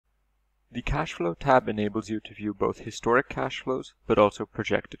The Cash Flow tab enables you to view both historic cash flows, but also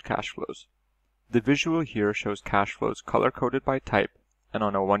projected cash flows. The visual here shows cash flows color-coded by type and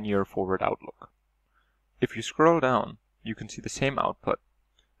on a 1-year forward outlook. If you scroll down, you can see the same output,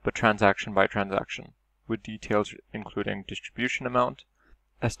 but transaction by transaction, with details including distribution amount,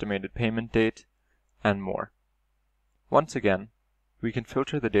 estimated payment date, and more. Once again, we can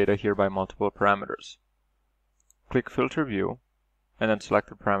filter the data here by multiple parameters. Click Filter View, and then select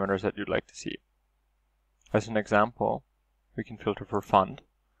the parameters that you'd like to see. As an example, we can filter for fund,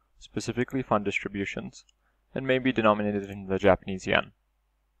 specifically fund distributions, and may be denominated in the Japanese yen.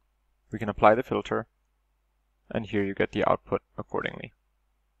 We can apply the filter, and here you get the output accordingly.